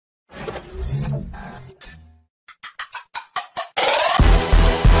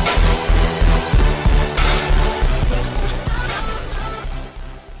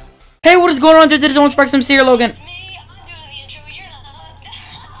Hey, what is going on? This is 01SparkzMC here, Logan. It's me. I'm doing the intro. You're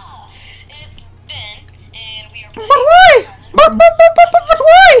not. It's Ben, and we are playing.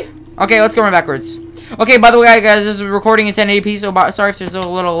 Okay, let's go run backwards. Okay, by the way, guys, this is recording in 1080p, so sorry if there's a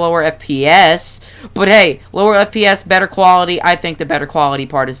little lower FPS. But hey, lower FPS, better quality. I think the better quality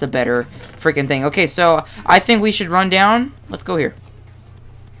part is the better freaking thing. Okay, so I think we should run down. Let's go here.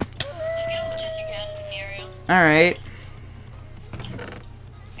 Just get all the chests you can in the area. Alright.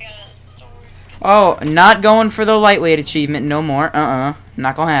 I got a sword. Oh, not going for the lightweight achievement no more.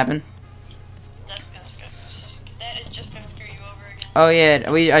 Not gonna happen. That is just gonna screw you over again. Oh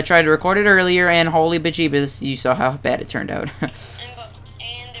yeah, I tried to record it earlier, and holy bejeebus, you saw how bad it turned out. and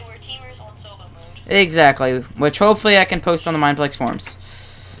they were teamers on solo mode. Exactly, which hopefully I can post on the Mineplex forums.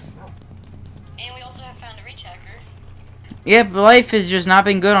 And we also have found a reach hacker. Yeah, but life has just not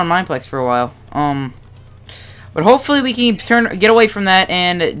been good on Mineplex for a while. But hopefully we can get away from that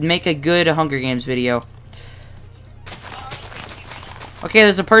and make a good Hunger Games video. Okay,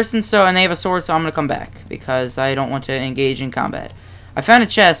 there's a person, and they have a sword, so I'm gonna come back because I don't want to engage in combat. I found a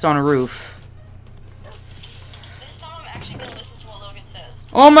chest on a roof. This time I'm actually gonna listen to what Logan says.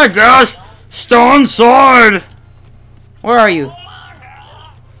 Oh my gosh! Stone sword! Where are you? You have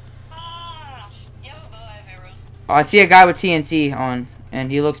a bow, I have arrows. Oh, I see a guy with TNT on,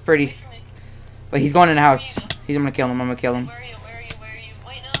 and he looks pretty. Wait for me. But he's going in the house. I'm gonna kill him. I'm gonna kill him. Where are you? Where are you? Where are you?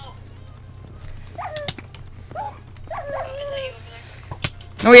 Wait, no. Oh, is that you over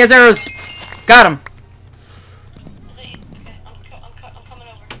there? No, he has arrows. Got him. Is that you? Okay, I'm coming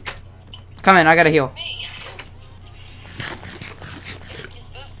over. Come in. I gotta heal. Me. His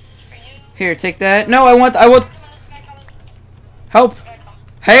boots for you. Here, take that. No, I want. Come on, this guy coming. Help. This guy coming.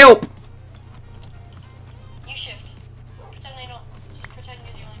 Help. You shift. Pretend they don't. Pretend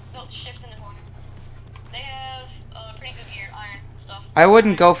you're the only. No, shift in the corner. They have pretty good gear, iron stuff. I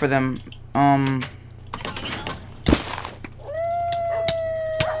wouldn't go for them. They're coming in now.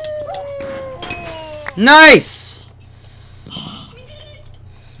 Nice. We did it.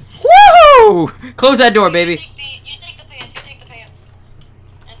 Woohoo! Close that door, baby. You take the pants. You take the pants.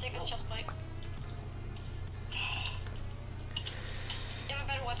 And take this chest plate. You have a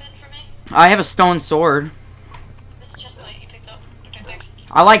better weapon for me? I have a stone sword. This chest plate you picked up. Okay, thanks.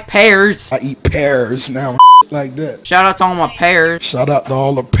 I like pears. I eat pears now, like that. Shout out to all my pears. Shout out to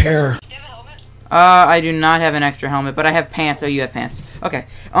all the pear. Do you have a helmet? I do not have an extra helmet, but I have pants. Oh, you have pants. Okay.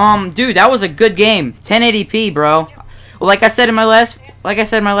 Dude, that was a good game. 1080p, bro. Well, like I said in my last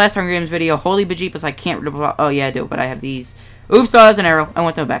Hunger Games video, holy bejeepus, I can't. Oh yeah, I do, but I have these. Oops, that was an arrow. I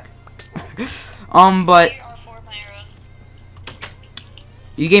went them back. But Here are 4 of my arrows.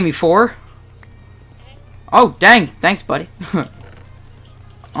 you gave me 4. Oh, dang. Thanks, buddy. Fishing rod.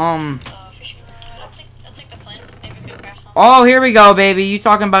 I'll take the flint. Maybe we could craft some. Oh, here we go, baby. You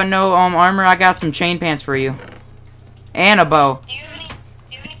talking about no armor? I got some chain pants for you, and a bow. Do you have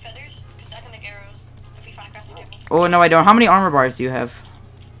any feathers? Because I can make arrows if we find a crafting table. Oh no, I don't. How many armor bars do you have?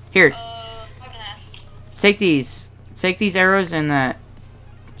 Here, 5.5. take these. Take these arrows and that.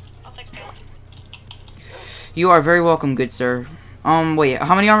 I'll take scale. You are very welcome, good sir. Wait,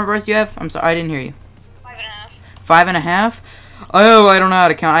 how many armor bars do you have? I'm sorry, I didn't hear you. 5.5. 5.5? Oh, I don't know how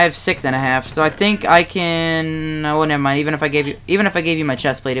to count. I have 6.5, so I think I can. Oh, never mind. Even if I gave you my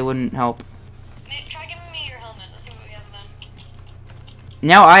chest plate, it wouldn't help. Try giving me your helmet. Let's see what we have then.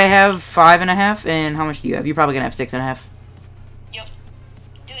 Now I have 5.5, and how much do you have? You're probably gonna have 6.5. Yep.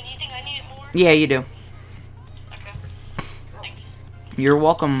 Do you think I need it more? Yeah, you do. Okay. Thanks. You're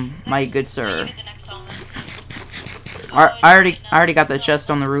welcome, my Next, good so sir. you get the next helmet. I already got the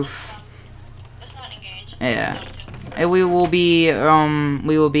chest on the roof. Let's not engage. Yeah. And we will be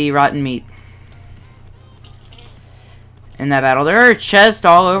rotten meat in that battle. There are chests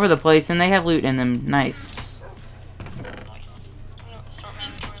all over the place, and they have loot in them. Nice. Nice. I'm gonna sort my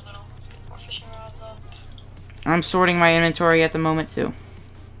inventory a little. Let's get more fishing rods up. I'm sorting my inventory at the moment too.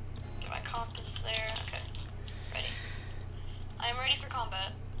 Get my compass there. Okay. Ready. I am ready for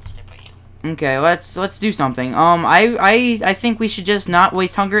combat. Stay by you. Okay, let's do something. I think we should just not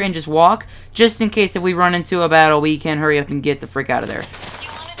waste hunger and just walk, just in case if we run into a battle, we can hurry up and get the frick out of there. Do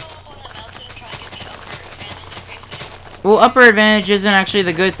you want to go up on that mountain and try and get the upper advantage in case anyone... Well, upper advantage isn't actually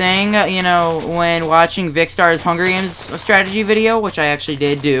the good thing, you know, when watching Vicstar's Hunger Games strategy video, which I actually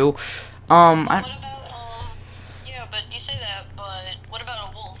did do. What about, yeah, but you say that, but what about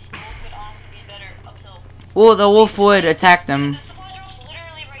a wolf? A wolf would honestly be better uphill. Well, the wolf would attack them. The supply drop's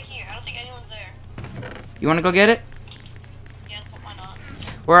literally right here. I don't think anyone's there. You want to go get it? Yes, why not?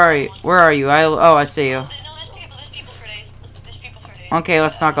 Where are you? Where are you? Oh, I see you. No, there's people for days. There's people for days. Okay,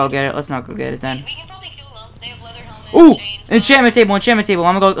 let's not go get it. Let's not go get it then. We can probably kill them. They have leather helmets, Ooh! chains. Enchantment table, enchantment table.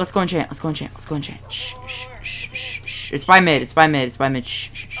 I'm gonna go. Let's go enchant. Let's go enchant. Let's go enchant. Shh, shh, shh, shh, shh. It's by mid. It's by mid. It's by mid. Shh,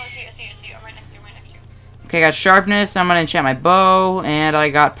 shh, shh. Oh, I see you. I'm right next to you. Okay, I got sharpness. I'm gonna enchant my bow, and I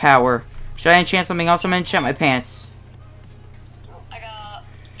got power. Should I enchant something else? I'm gonna enchant my pants. I got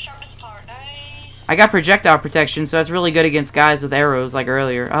sharpness power. Nice. I got projectile protection, so that's really good against guys with arrows like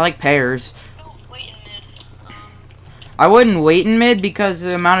earlier. I like pairs. Let's go wait in mid. I wouldn't wait in mid because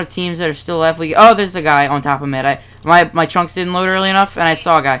the amount of teams that are still left. Oh, there's a guy on top of mid. My chunks didn't load early enough, and I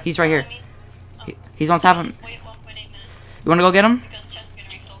saw a guy. He's right here. He's on top of me. Wait 1.8 minutes. You wanna go get him? Because chest gonna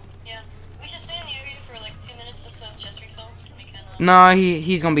refill. Yeah. We should stay in the area for like 2 minutes just to have chest refill. We can. No,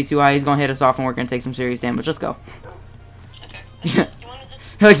 he's gonna be too high. He's gonna hit us off, and we're gonna take some serious damage. Let's go. Okay. You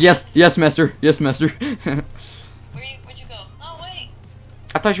wanna just? Yes, master. Yes, master. Where'd you go? Oh wait.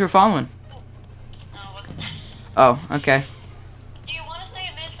 I thought you were following. No, it wasn't. Oh, okay. Do you wanna stay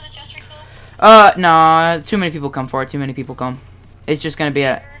at mid for the chest refill? No. Too many people come for it. Too many people come. It's just gonna be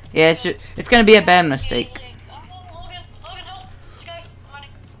a. Yeah, it's gonna be a bad mistake. Logan, help! This guy, I'm running.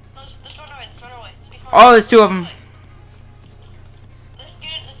 Let's run away. Oh, there's 2 of them. Let's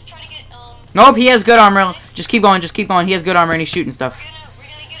try to get Nope, he has good armor. Just keep going. Just keep going. He has good armor and he's shooting stuff. We're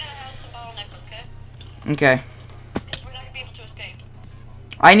gonna get in a house and bottleneck, okay? Okay. Because we're not gonna be able to escape.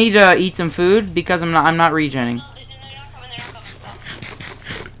 I need to eat some food because I'm not regenning. No, they're not coming. So.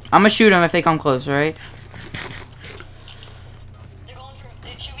 I'm gonna shoot them if they come close. All right. They're going for.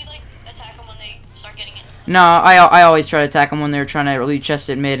 Should we like attack them when they start getting in? No, I always try to attack them when they're trying to loot chest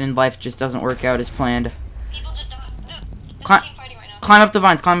at mid and life just doesn't work out as planned. People just don't. Dude, there's Cli- a team fighting right now. Climb up the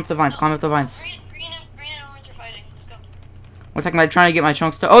vines. Climb up the vines. Climb up the vines. Green and orange are fighting. Let's go. 1 second. I'm trying to get my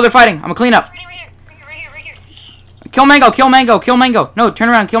chunks to. Oh, they're fighting. I'm gonna clean up. Right here. Kill Mango. Kill Mango. Kill Mango. No, turn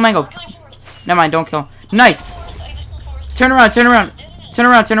around. Kill Mango. We're killing Forest. Never mind. Don't kill. Nice. I just killed Forest. Turn around. Turn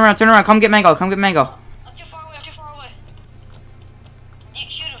around. Turn around. Come get Mango. Come get Mango. I'm too far away.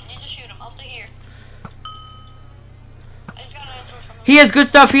 Shoot him. You just shoot him. I'll stay here. I just got an iron sword from him. He has good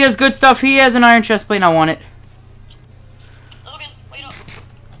stuff. He has an iron chest plate and I want it. Logan, wait up.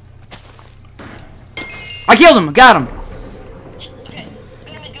 I killed him. Got him. Yes, okay.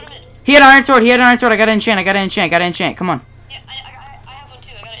 Go to mid. He had an iron sword. I gotta enchant. Come on. Yeah, I have one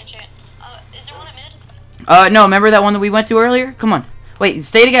too. I gotta enchant. Is there one at mid? No, remember that one that we went to earlier? Come on. Wait,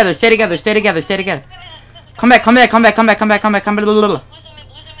 stay together. This is Come back. Blues in mid.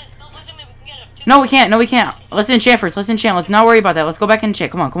 No, blues in mid. We can get him. No, we can't. Let's enchant first. Let's not worry about that. Let's go back and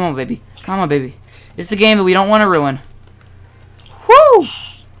enchant. Come on, baby. This is a game that we don't want to ruin. Woo! We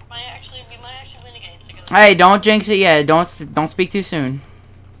might actually win a game together. Hey, don't jinx it yet. Don't speak too soon.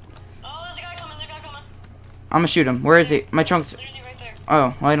 Oh, there's a guy coming. I'm gonna shoot him. Where is he? My chunks. Literally right there.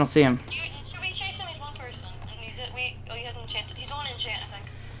 Oh, well, I don't see him. Should we chase him? He's one person. And he hasn't enchanted. He's going to enchant, I think.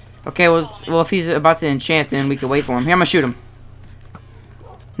 Okay, well, if he's about to enchant, then we can wait for him. Here, I'm gonna shoot him.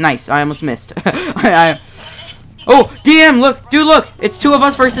 Nice. I almost missed. Oh, DM! Look! It's 2 of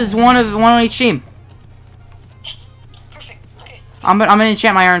us versus one on each team. Yes. Perfect. Okay. I'm gonna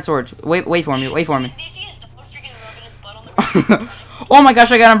enchant my iron sword. Wait for me. DC is freaking rubbing his butt on the ground. Oh my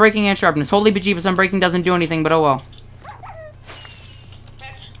gosh, I got unbreaking and sharpness. Holy bejeebus, unbreaking doesn't do anything, but oh well.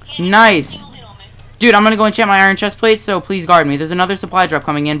 Nice. Dude, I'm gonna go enchant my iron chest plate, so please guard me. There's another supply drop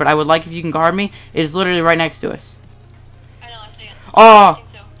coming in, but I would like if you can guard me. It is literally right next to us. I know, I see it. Oh!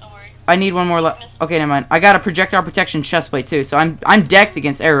 Don't worry. I need one more okay, never mind. I got a projectile protection chest plate too, so I'm decked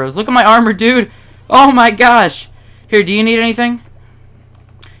against arrows. Look at my armor, dude. Oh my gosh. Here, do you need anything?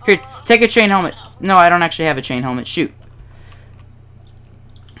 Here, take a chain helmet. No, I don't actually have a chain helmet. Shoot.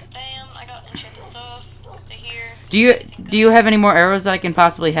 Bam, I got enchanted stuff. Stay here. Do you have any more arrows that I can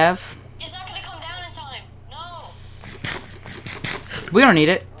possibly have? It's not gonna come down in time. No. We don't need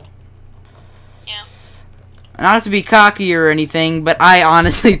it. Yeah. Not to be cocky or anything, but I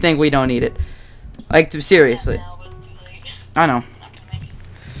honestly think we don't need it. Like, seriously. Now, but it's too late. I know. It's not gonna make it.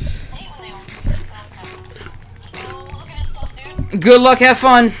 I hate when they always oh, look at his stuff, dude. Good luck, have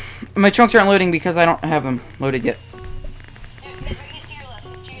fun. My chunks aren't loading because I don't have them loaded yet. Dude, he's to your left.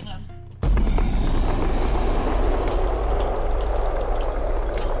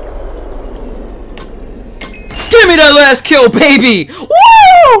 Give me that last kill, baby! Woo!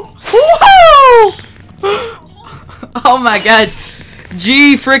 Woo! Oh my god.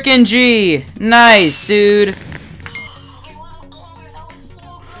 G frickin' G. Nice, dude.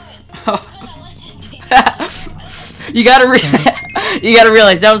 You gotta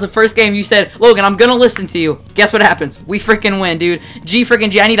realize that was the first game you said, Logan, I'm gonna listen to you. Guess what happens? We freaking win, dude. G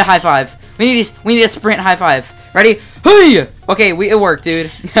frickin' G. I need a high five. We need a sprint high five. Ready? Hey! Okay, it worked, dude.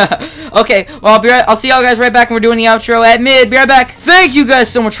 Okay, well, I'll see y'all guys right back when we're doing the outro at mid. Be right back. Thank you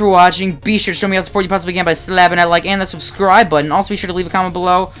guys so much for watching. Be sure to show me how to support you possibly can by slapping that like and the subscribe button. Also, be sure to leave a comment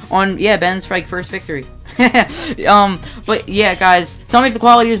below on, yeah, Ben's first victory. But yeah, guys, tell me if the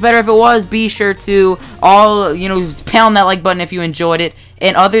quality was better. If it was, be sure to pound that like button if you enjoyed it.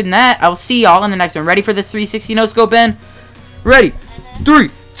 And other than that, I will see y'all in the next one. Ready for this 360 no scope, Ben? Ready?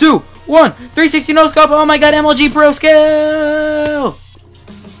 3, 2, 1. 360 no scope. Oh my god, MLG Pro Scale.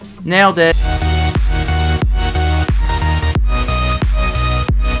 Nailed it.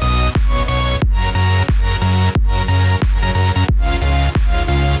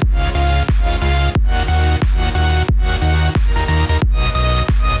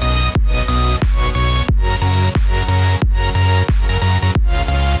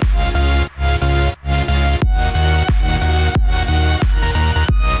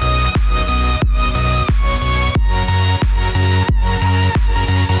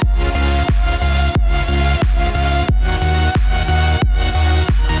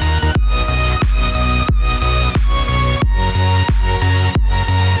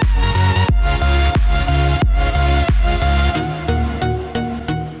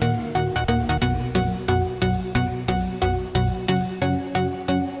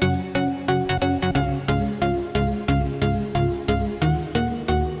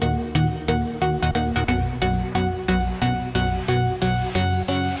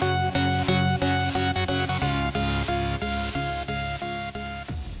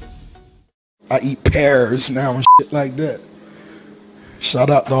 I eat pears now and shit like that. Shout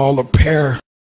out to all the pear